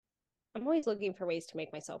I'm always looking for ways to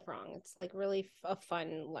make myself wrong. It's like really a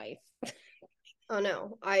fun life. Oh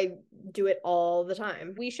no, I do it all the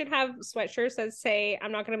time. We should have sweatshirts that say,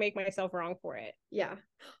 I'm not going to make myself wrong for it. Yeah.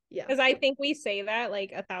 Yeah. Because I think we say that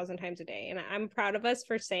like 1,000 times a day. And I'm proud of us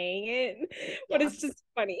for saying it, but Yeah. it's just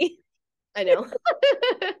funny. I know.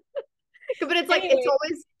 But it's like, it's Anyway,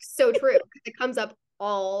 always so true. It comes up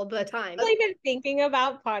all the time. I've been thinking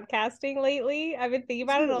about podcasting lately. I've been thinking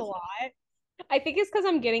about it a lot. I think it's because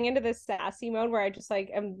I'm getting into this sassy mode where I just like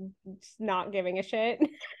am just not giving a shit.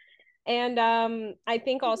 And I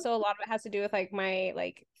think also a lot of it has to do with like my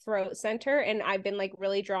like throat center, and I've been like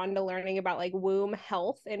really drawn to learning about like womb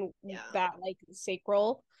health and Yeah. that like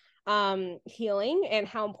sacral healing and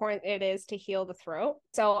how important it is to heal the throat.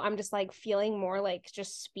 So I'm just like feeling more like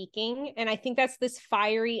just speaking, and I think that's this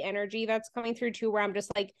fiery energy that's coming through too, where I'm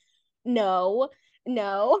just like, no,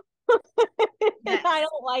 no. Yes. I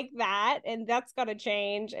don't like that, and that's got to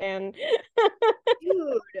change. And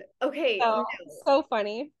Dude. Okay. so No. so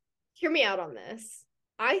funny. Hear me out on this.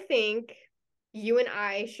 I think you and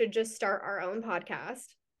I should just start our own podcast.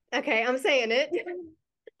 Okay, I'm saying it.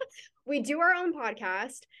 We do our own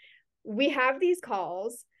podcast. We have these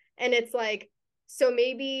calls, and it's like, so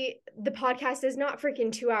maybe the podcast is not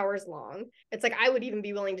freaking 2 hours long. It's like I would even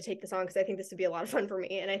be willing to take this on because I think this would be a lot of fun for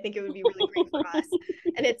me, and I think it would be really great for us.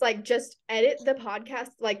 And it's like, just edit the podcast.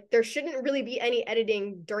 Like there shouldn't really be any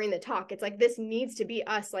editing during the talk. It's like this needs to be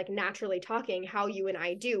us like naturally talking how you and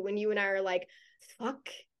I do when you and I are like, fuck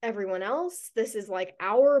everyone else. This is like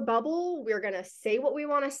our bubble. We're gonna say what we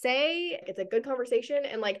want to say. It's a good conversation,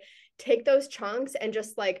 and like take those chunks and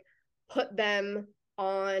just like put them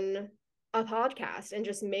on a podcast and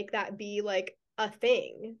just make that be like a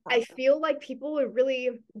thing. I feel like people would really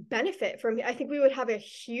benefit from it. I think we would have a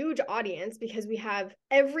huge audience because we have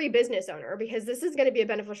every business owner, because this is going to be a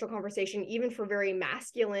beneficial conversation even for very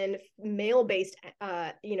masculine male-based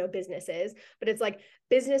businesses, but it's like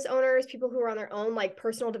business owners, people who are on their own like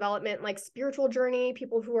personal development, like spiritual journey,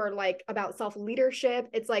 people who are like about self-leadership.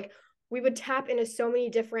 It's like we would tap into so many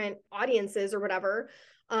different audiences or whatever.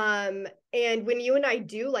 And when you and I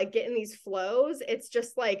do like get in these flows, it's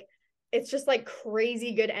just like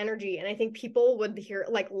crazy good energy. And I think people would hear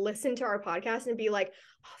like listen to our podcast and be like,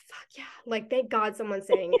 oh fuck yeah, like thank God someone's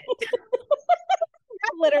saying it.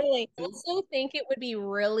 Literally. I also think it would be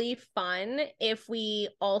really fun if we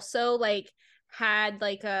also like had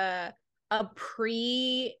like a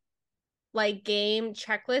pre like game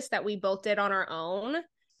checklist that we both did on our own.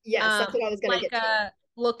 Yes, that's what I was gonna Like get to.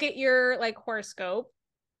 look at your like horoscope,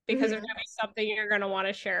 because there's Mm-hmm. gonna be something you're gonna want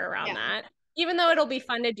to share around Yeah. that. Even though it'll be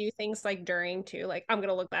fun to do things like during too, like I'm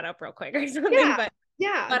gonna look that up real quick or something, Yeah. but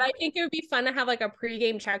Yeah. I think it would be fun to have like a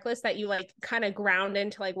pre-game checklist that you like kind of ground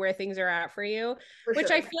into like where things are at for you, For which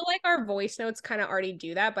sure. I feel like our voice notes kind of already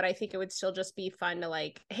do that, but I think it would still just be fun to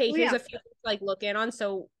like, hey, Well, here's yeah. a few things to, like look in on.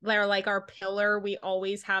 So they're like our pillar. We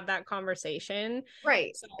always have that conversation.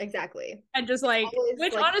 Right. So, Exactly. and just It's like, always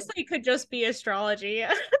which like, honestly could just be astrology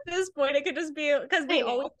at this point. It could just be because I we know.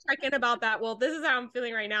 always check in about that. Well, this is how I'm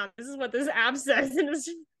feeling right now. This is what this app says. And it's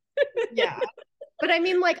Yeah. But I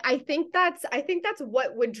mean, like, I think that's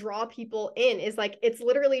what would draw people in is like it's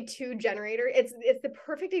literally two generator. It's the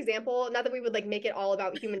perfect example. Not that we would like make it all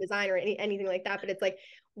about human design or anything like that, but it's like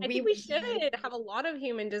I we think we should have a lot of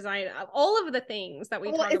human design of all of the things that we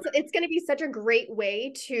well, talk it's about. it's going to be such a great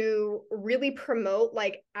way to really promote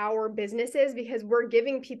like our businesses because we're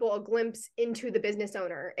giving people a glimpse into the business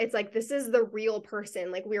owner. It's like this is the real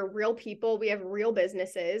person. Like we're real people. We have real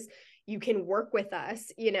businesses. You can work with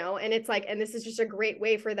us, and it's like, and this is just a great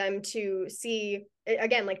way for them to see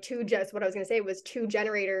again, like just what I was going to say was two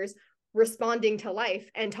generators responding to life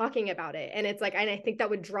and talking about it. And it's like, and I think that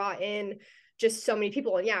would draw in just so many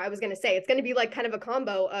people. And yeah, I was going to say it's going to be like kind of a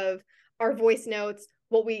combo of our voice notes,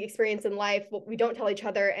 what we experience in life, what we don't tell each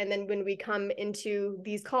other, and then when we come into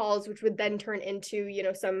these calls, which would then turn into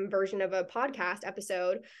some version of a podcast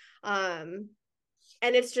episode.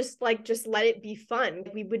 And it's just like just let it be fun.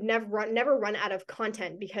 We would never run out of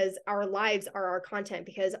content because our lives are our content,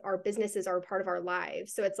 because our businesses are a part of our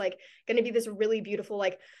lives. So it's like going to be this really beautiful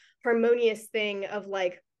like harmonious thing of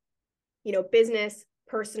like business,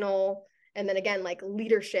 personal, and then again like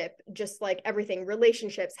leadership, just like everything,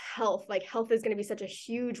 relationships, health. Like health is going to be such a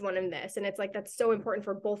huge one in this, and it's like that's so important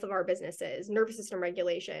for both of our businesses. Nervous system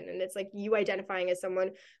regulation, and it's like you identifying as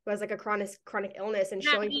someone who has like a chronic illness and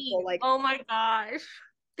showing people like, Oh my gosh.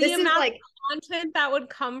 The this is amount like, of content that would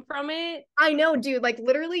come from it. I know, dude, like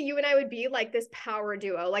literally you and I would be like this power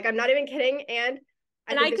duo. Like I'm not even kidding. And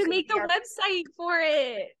I And think I this could would make be a our website for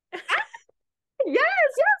it. Yes,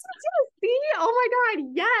 yes, yes, yes. See? Oh my God.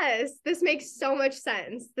 Yes. This makes so much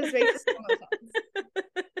sense. This makes so much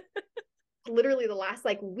sense. Literally the last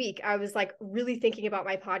like week, I was like really thinking about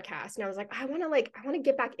my podcast, and I was like, I want to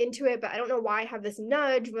get back into it, but I don't know why I have this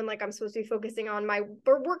nudge when like I'm supposed to be focusing on my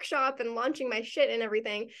workshop and launching my shit and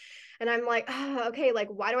everything. And I'm like, oh, okay, like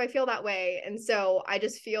why do I feel that way? And so I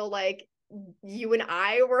just feel like you and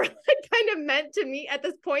I were like kind of meant to meet at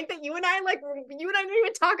this point, that you and I didn't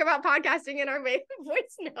even talk about podcasting in our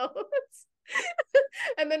voice notes.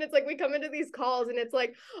 And then it's like we come into these calls and it's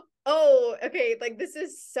like, oh, okay, like this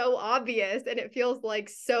is so obvious and it feels like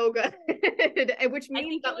so good. Which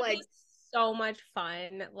means that like so much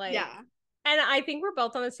fun. Like, yeah. And I think we're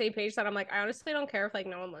both on the same page that I'm like, I honestly don't care if like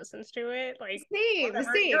no one listens to it. Like, same.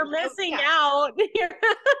 you're missing out.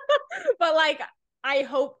 But like, I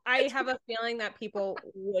have a feeling that people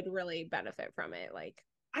would really benefit from it. Like,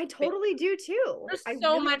 I totally do too. There's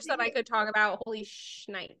so much that I could talk about. Holy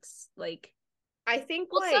shnikes. Like, I think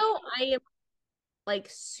also I am like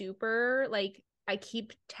super like I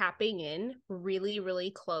keep tapping in really,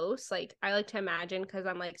 really close. Like I like to imagine, because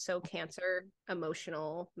I'm like so Cancer,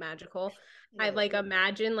 emotional, magical. I like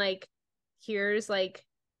imagine like here's like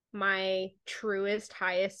my truest,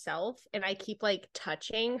 highest self, and I keep like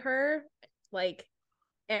touching her, like,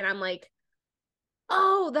 and I'm like,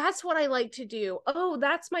 oh, that's what I like to do. Oh,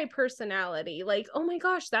 that's my personality. Like, oh my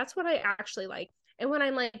gosh, that's what I actually like. And when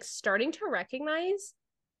I'm like starting to recognize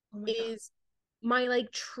is my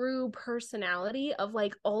like true personality of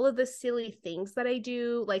like all of the silly things that I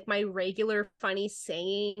do, like my regular funny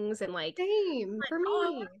sayings, and like same for me. I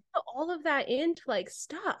want to put all of that into like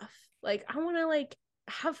stuff. Like I want to like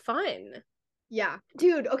have fun. Yeah,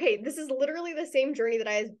 dude. Okay, this is literally the same journey that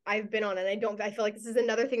I've been on, and I feel like this is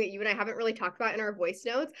another thing that you and I haven't really talked about in our voice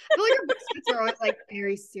notes. I feel like our voice notes are always like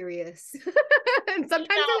very serious, and sometimes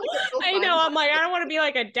I know. I'm like, I don't want to be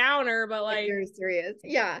like a downer, but like very serious.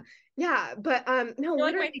 Yeah, yeah. But no,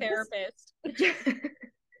 you're like my therapist.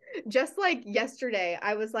 Just like yesterday,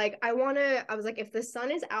 I was like, if the sun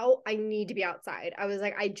is out, I need to be outside. I was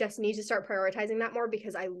like, I just need to start prioritizing that more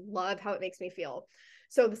because I love how it makes me feel.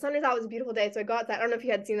 So the sun is out, it was a beautiful day. So I got that. I don't know if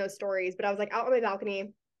you had seen those stories, but I was like out on my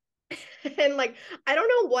balcony. And like, I don't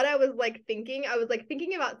know what I was like thinking. I was like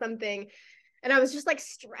thinking about something, and I was just like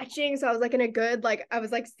stretching. So I was like in a good, like, I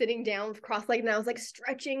was like sitting down cross-legged, and I was like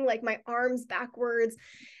stretching like my arms backwards.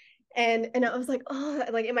 And I was like, oh,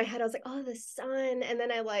 like in my head I was like, oh, the sun. And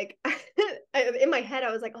then I like in my head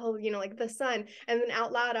I was like, oh, like the sun. And then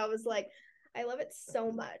out loud I was like, I love it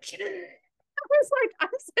so much. I was like, I'm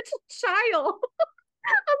such a child.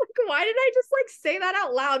 I'm like, why did I just like say that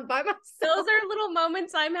out loud by myself? Those are little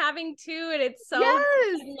moments I'm having too, and it's so good.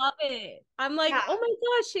 I love it. I'm like, oh my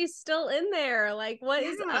gosh, she's still in there. Like, what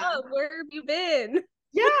is up? Where have you been?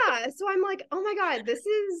 Yeah. So I'm like, oh my God,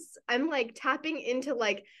 I'm like tapping into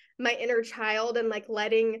like my inner child and like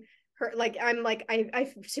letting her, like, I'm like,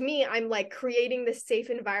 to me, I'm like creating this safe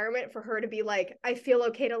environment for her to be like, I feel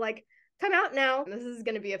okay to like come out now. This is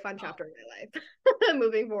going to be a fun chapter in my life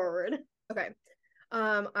moving forward. Okay.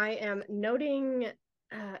 I am noting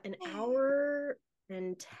an hour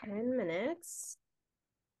and 10 minutes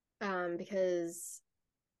because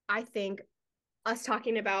I think us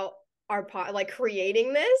talking about our pod, like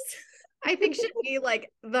creating this, I think should be like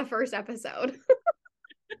the first episode.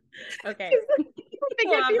 Okay. I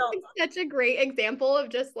think it'd be like such a great example of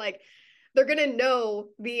just like they're gonna know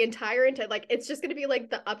the entire intent. Like it's just gonna be like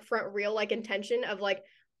the upfront real like intention of like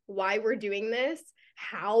why we're doing this,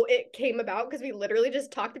 how it came about, because we literally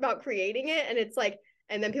just talked about creating it, and it's like,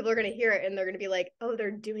 and then people are gonna hear it and they're gonna be like, oh,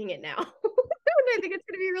 they're doing it now. And I think it's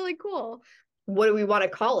gonna be really cool. What do we want to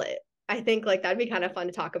call it? I think like that'd be kind of fun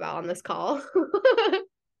to talk about on this call.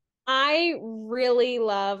 I really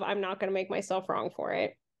love I'm not gonna make myself wrong for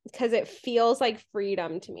it, because it feels like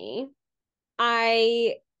freedom to me.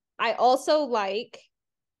 I also like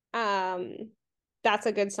that's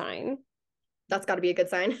a good sign. That's got to be a good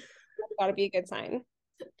sign. That's got to be a good sign,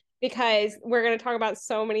 because we're going to talk about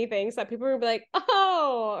so many things that people will be like,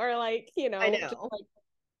 oh, or like, I know. just like,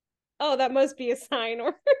 oh, that must be a sign.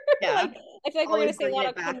 Or yeah, like, I feel like we're going to say a lot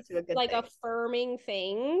of like thing. affirming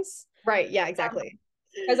things. Right. Yeah, exactly.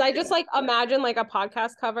 Because I just like imagine like a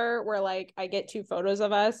podcast cover where like I get 2 photos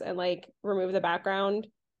of us and like remove the background.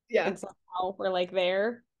 Yeah. And somehow we're like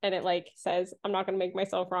there, and it like says, I'm not going to make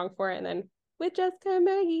myself wrong for it. And then with Jessica and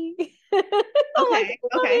Maggie. Okay.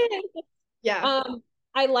 Okay. Yeah.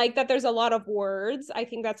 I like that there's a lot of words. I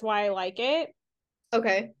think that's why I like it.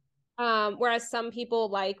 Okay. Whereas some people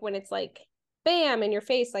like when it's like bam in your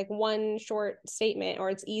face, like one short statement,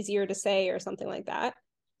 or it's easier to say or something like that.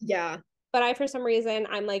 Yeah. but I, for some reason,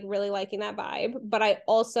 I'm like really liking that vibe.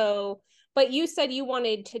 But you said you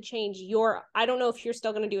wanted to change I don't know if you're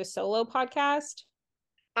still going to do a solo podcast.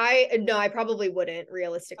 No, I probably wouldn't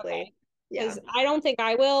realistically. Okay. Yeah. Because I don't think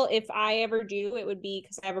I will. If I ever do, it would be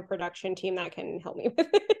because I have a production team that can help me with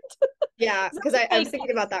it. Yeah, because I was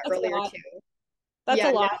thinking about that earlier too. That's a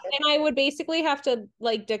Yeah, lot. no. And I would basically have to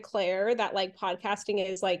like declare that like podcasting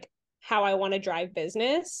is like how I want to drive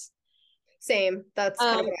business. Same. That's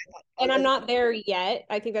kind of what I thought. And I'm not there yet.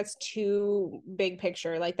 I think that's too big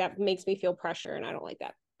picture. Like that makes me feel pressure and I don't like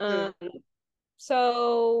that.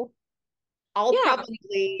 So I'll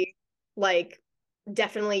probably like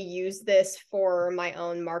definitely use this for my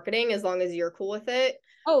own marketing as long as you're cool with it.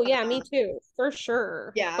 Oh yeah, me too, for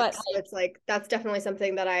sure. Yeah, but so it's like that's definitely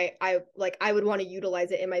something that I would want to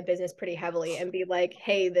utilize it in my business pretty heavily and be like,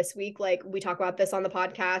 hey, this week like we talk about this on the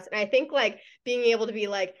podcast. And I think like being able to be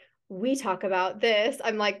like, we talk about this,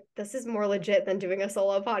 I'm like, this is more legit than doing a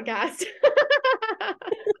solo podcast.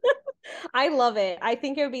 I love it. I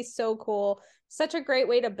think it would be so cool. Such a great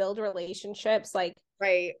way to build relationships, like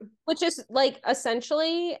right. Which is like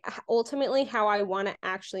essentially ultimately how I want to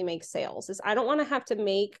actually make sales is I don't want to have to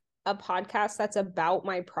make a podcast that's about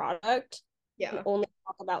my product. Yeah. And only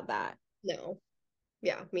talk about that. No.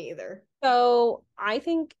 Yeah, me either. So I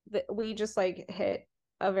think that we just like hit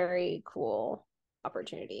a very cool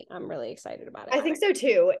opportunity. I'm really excited about it. I think so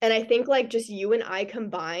too. And I think like just you and I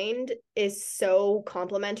combined is so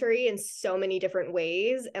complementary in so many different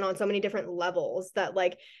ways and on so many different levels that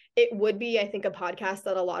like it would be, I think, a podcast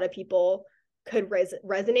that a lot of people could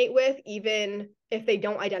resonate with, even if they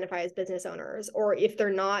don't identify as business owners or if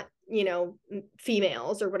they're not, you know,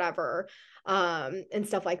 females or whatever, and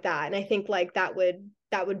stuff like that. And I think like that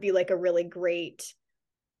would be like a really great,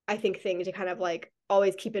 I think, thing to kind of like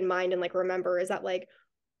always keep in mind and like remember is that like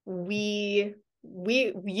you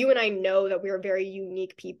and I know that we are very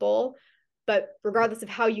unique people, but regardless of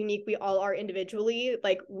how unique we all are individually,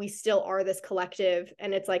 like we still are this collective.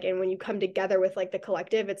 And it's like, and when you come together with like the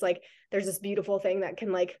collective, it's like there's this beautiful thing that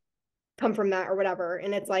can like come from that or whatever.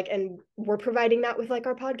 And it's like, and we're providing that with like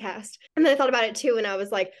our podcast. And then I thought about it too, and I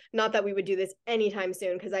was like, not that we would do this anytime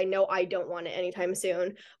soon, because I know I don't want it anytime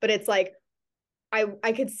soon, but it's like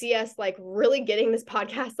I could see us like really getting this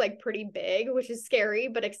podcast like pretty big, which is scary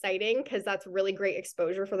but exciting because that's really great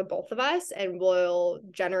exposure for the both of us and will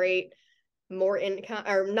generate more income,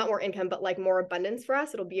 or not more income, but like more abundance for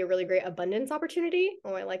us. It'll be a really great abundance opportunity.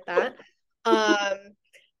 Oh, I like that.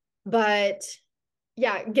 But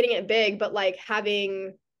yeah, getting it big, but like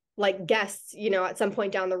having like guests, you know, at some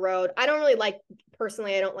point down the road. I don't really like,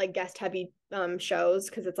 personally, I don't like guest heavy shows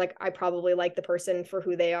because it's like I probably like the person for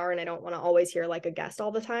who they are and I don't want to always hear like a guest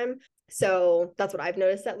all the time. So that's what I've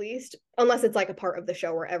noticed, at least, unless it's like a part of the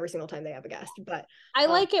show where every single time they have a guest. But I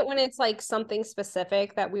like it when it's like something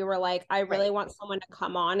specific that we were like, I really want someone to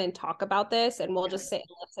come on and talk about this, and we'll just sit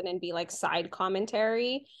and listen and be like side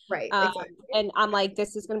commentary. Right. Exactly. And I'm like,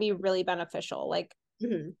 this is going to be really beneficial. Like,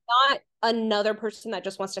 not another person that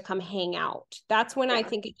just wants to come hang out. That's when I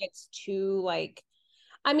think it gets too like,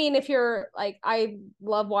 I mean, if you're like, I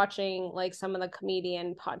love watching like some of the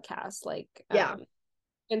comedian podcasts, like,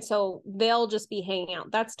 and so they'll just be hanging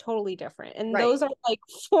out. That's totally different. And those are like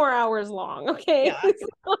 4 hours long. Okay. Yeah.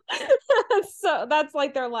 So that's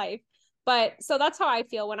like their life. But so that's how I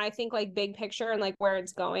feel when I think like big picture and like where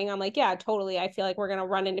it's going. I'm like, yeah, totally. I feel like we're going to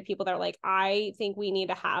run into people that are like, I think we need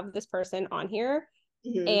to have this person on here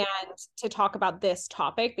and to talk about this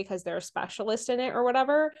topic because they're a specialist in it or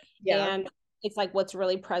whatever. And it's like what's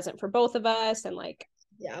really present for both of us and like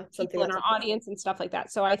people in our audience and stuff like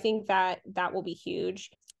that. So I think that will be huge.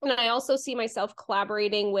 And I also see myself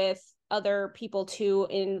collaborating with other people too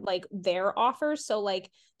in like their offers. So like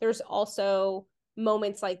there's also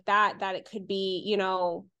moments like that it could be, you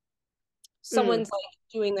know, someone's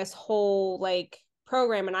like doing this whole like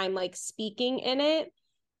program and I'm like speaking in it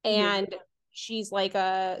and she's like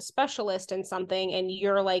a specialist in something and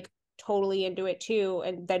you're like totally into it too,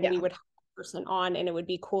 and then we would have a person on and it would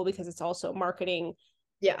be cool because it's also marketing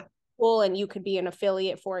cool and you could be an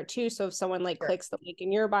affiliate for it too, so if someone like clicks the link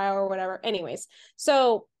in your bio or whatever. Anyways,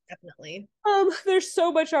 so definitely there's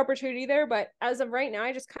so much opportunity there, but as of right now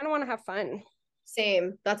I just kind of want to have fun.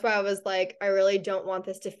 Same. That's why I was like, I really don't want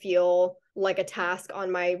this to feel like a task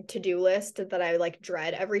on my to-do list that I like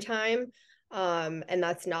dread every time. And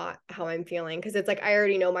that's not how I'm feeling, because it's like I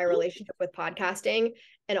already know my relationship with podcasting,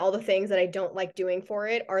 and all the things that I don't like doing for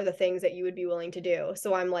it are the things that you would be willing to do.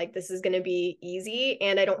 So I'm like, this is going to be easy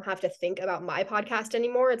and I don't have to think about my podcast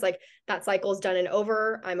anymore. It's like that cycle's done and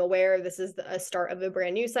over. I'm aware this is a start of a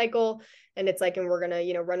brand new cycle, and it's like, and we're going to,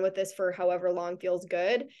 you know, run with this for however long feels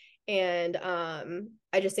good. And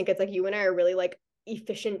I just think it's like you and I are really like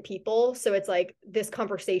efficient people, so it's like this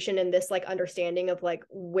conversation and this like understanding of like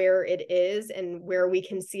where it is and where we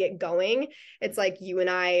can see it going, it's like you and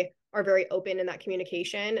I are very open in that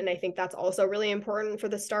communication, and I think that's also really important for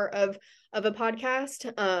the start of a podcast.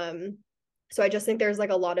 So I just think there's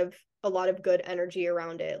like a lot of good energy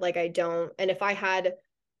around it. Like I don't, and if I had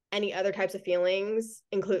any other types of feelings,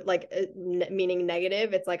 include like meaning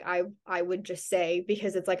negative, it's like I would just say,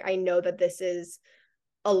 because it's like I know that this is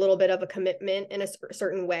a little bit of a commitment in a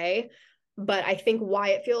certain way. But I think why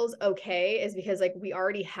it feels okay is because like we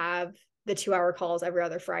already have the 2-hour calls every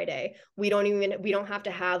other Friday. We don't have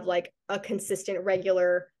to have like a consistent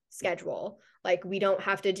regular schedule. Like we don't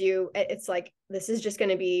have to do, it's like this is just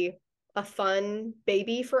going to be a fun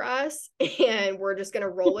baby for us, and we're just going to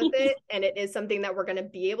roll with it. And it is something that we're going to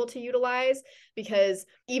be able to utilize, because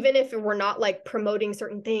even if we're not like promoting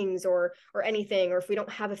certain things or anything, or if we don't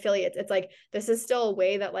have affiliates, it's like this is still a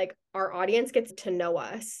way that like our audience gets to know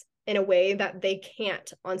us in a way that they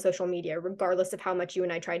can't on social media, regardless of how much you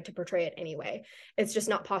and I tried to portray it anyway. It's just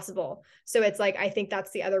not possible. So it's like, I think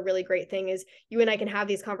that's the other really great thing, is you and I can have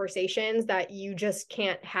these conversations that you just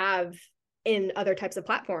can't have in other types of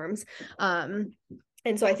platforms. And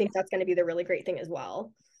so I think that's going to be the really great thing as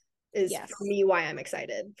well, is for me why I'm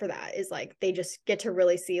excited for that, is like they just get to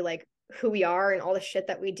really see like who we are and all the shit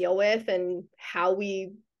that we deal with and how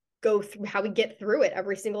we go through, how we get through it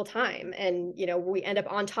every single time. And, you know, we end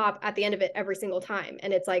up on top at the end of it every single time.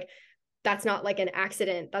 And it's like, that's not like an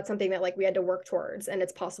accident. That's something that like we had to work towards, and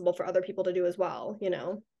it's possible for other people to do as well, you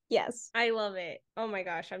know? Yes. I love it. Oh my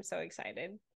gosh, I'm so excited.